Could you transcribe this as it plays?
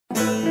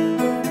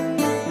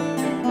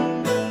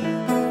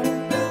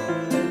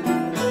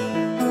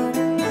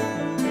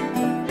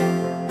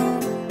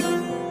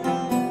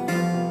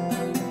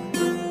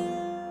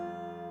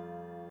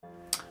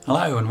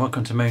Hello and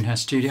welcome to Moonhare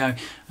Studio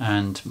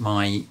and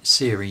my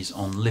series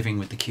on living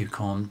with the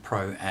Qcon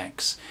Pro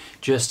X.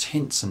 Just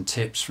hints and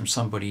tips from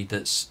somebody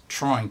that's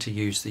trying to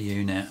use the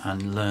unit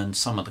and learn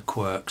some of the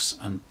quirks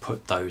and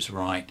put those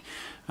right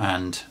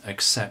and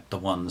accept the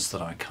ones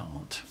that I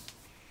can't.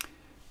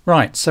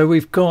 Right, so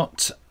we've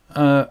got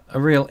a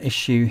real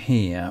issue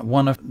here.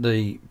 One of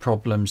the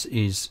problems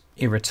is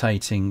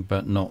irritating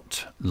but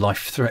not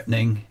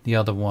life-threatening. The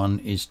other one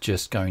is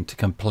just going to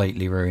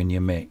completely ruin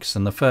your mix.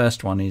 And the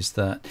first one is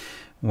that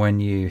when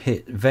you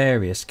hit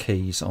various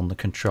keys on the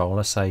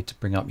controller, say to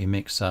bring up your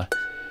mixer,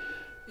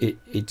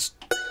 it's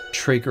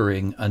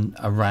triggering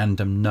a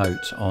random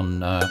note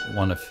on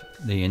one of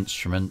the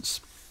instruments.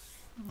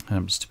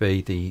 Happens to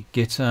be the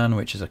Gittern,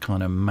 which is a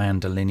kind of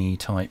mandolin-y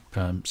type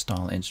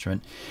style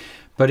instrument.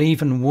 But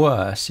even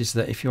worse is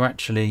that if you're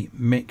actually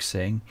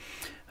mixing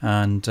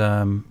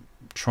and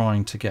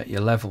trying to get your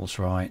levels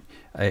right,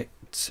 it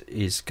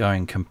is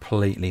going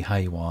completely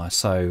haywire.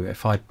 So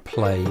if I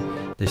play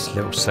this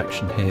little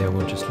section here,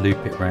 we'll just loop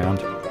it round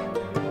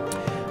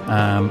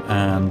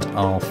and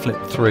I'll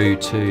flip through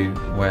to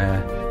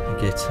where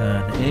the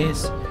Gittern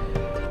is.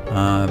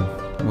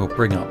 We'll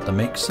bring up the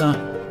mixer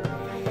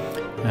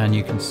and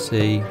you can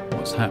see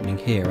what's happening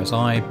here. As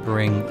I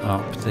bring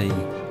up the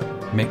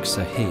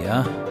mixer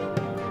here,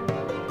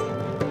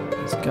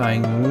 it's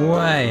going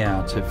way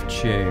out of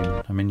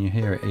tune. I mean, you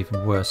hear it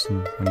even worse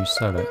than when you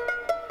solo it.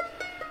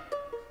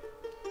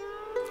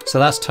 So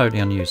that's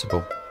totally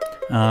unusable.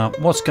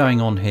 What's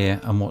going on here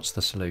and what's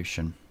the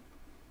solution?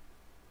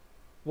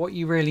 What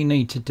you really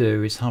need to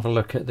do is have a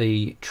look at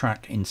the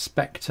track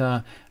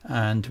inspector,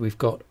 and we've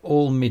got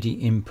all MIDI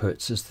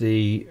inputs as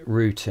the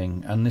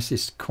routing, and this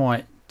is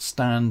quite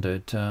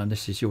standard.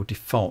 This is your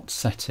default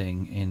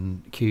setting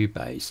in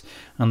Cubase,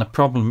 and the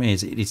problem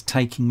is it is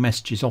taking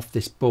messages off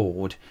this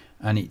board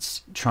and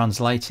it's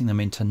translating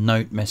them into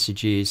note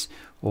messages,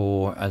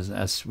 or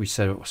as we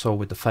saw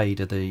with the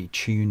fader, the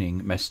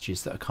tuning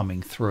messages that are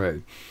coming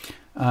through.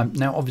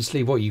 Now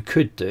obviously what you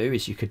could do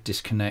is you could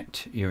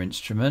disconnect your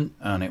instrument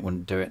and it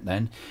wouldn't do it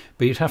then,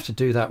 but you'd have to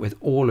do that with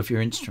all of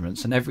your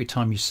instruments, and every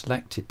time you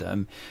selected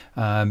them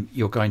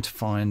you're going to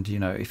find, you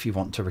know, if you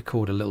want to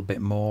record a little bit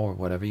more or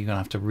whatever, you're going to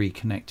have to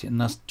reconnect it, and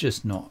that's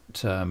just not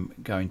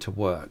going to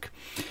work.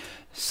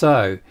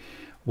 So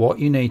what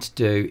you need to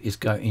do is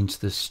go into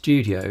the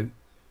studio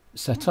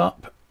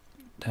setup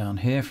down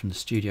here from the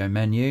studio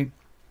menu.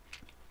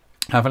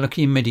 Have a look at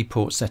your MIDI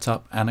port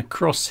setup, and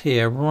across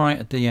here right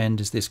at the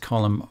end is this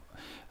column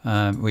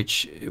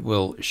which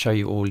will show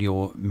you all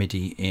your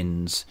MIDI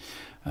ins,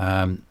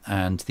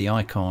 and the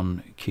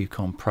icon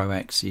Qcon Pro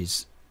X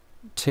is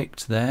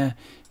ticked there.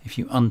 If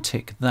you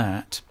untick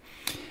that,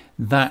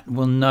 that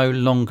will no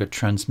longer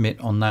transmit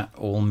on that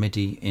all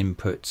MIDI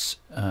inputs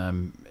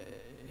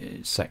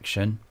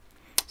section.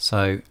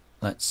 So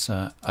let's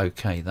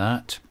OK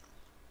that,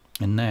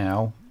 and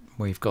now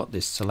we've got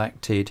this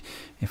selected.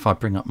 If I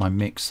bring up my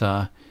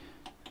mixer,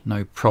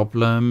 no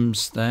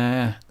problems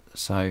there.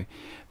 So,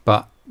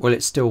 but will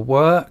it still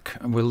work?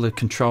 Will the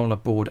controller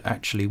board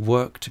actually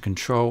work to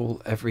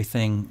control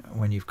everything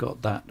when you've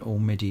got that all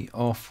MIDI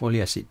off? Well,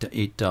 yes,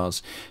 it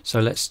does. So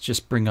let's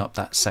just bring up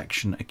that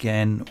section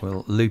again.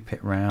 We'll loop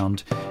it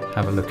round,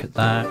 have a look at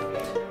that.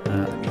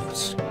 Let me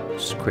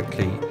just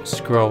quickly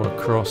scroll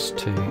across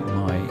to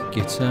my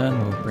Gittern.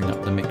 We'll bring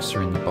up the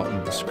mixer in the bottom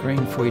of the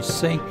screen for you to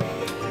see.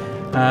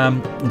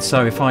 And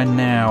so if I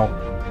now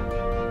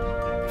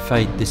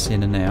fade this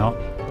in and out,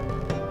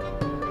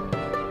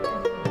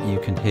 you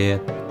can hear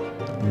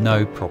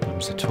no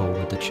problems at all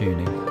with the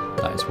tuning.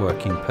 That is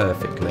working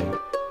perfectly.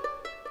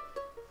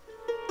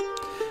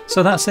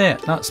 So that's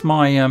it. That's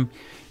my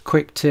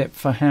quick tip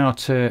for how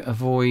to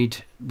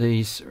avoid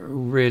these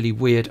really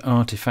weird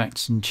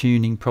artifacts and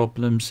tuning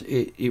problems.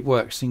 It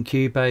works in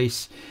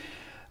Cubase.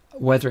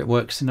 Whether it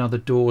works in other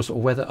DAWs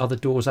or whether other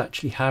DAWs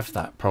actually have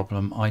that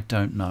problem, I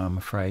don't know, I'm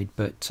afraid,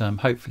 but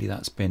hopefully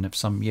that's been of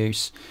some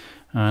use,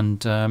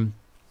 and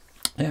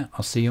yeah,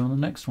 I'll see you on the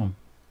next one.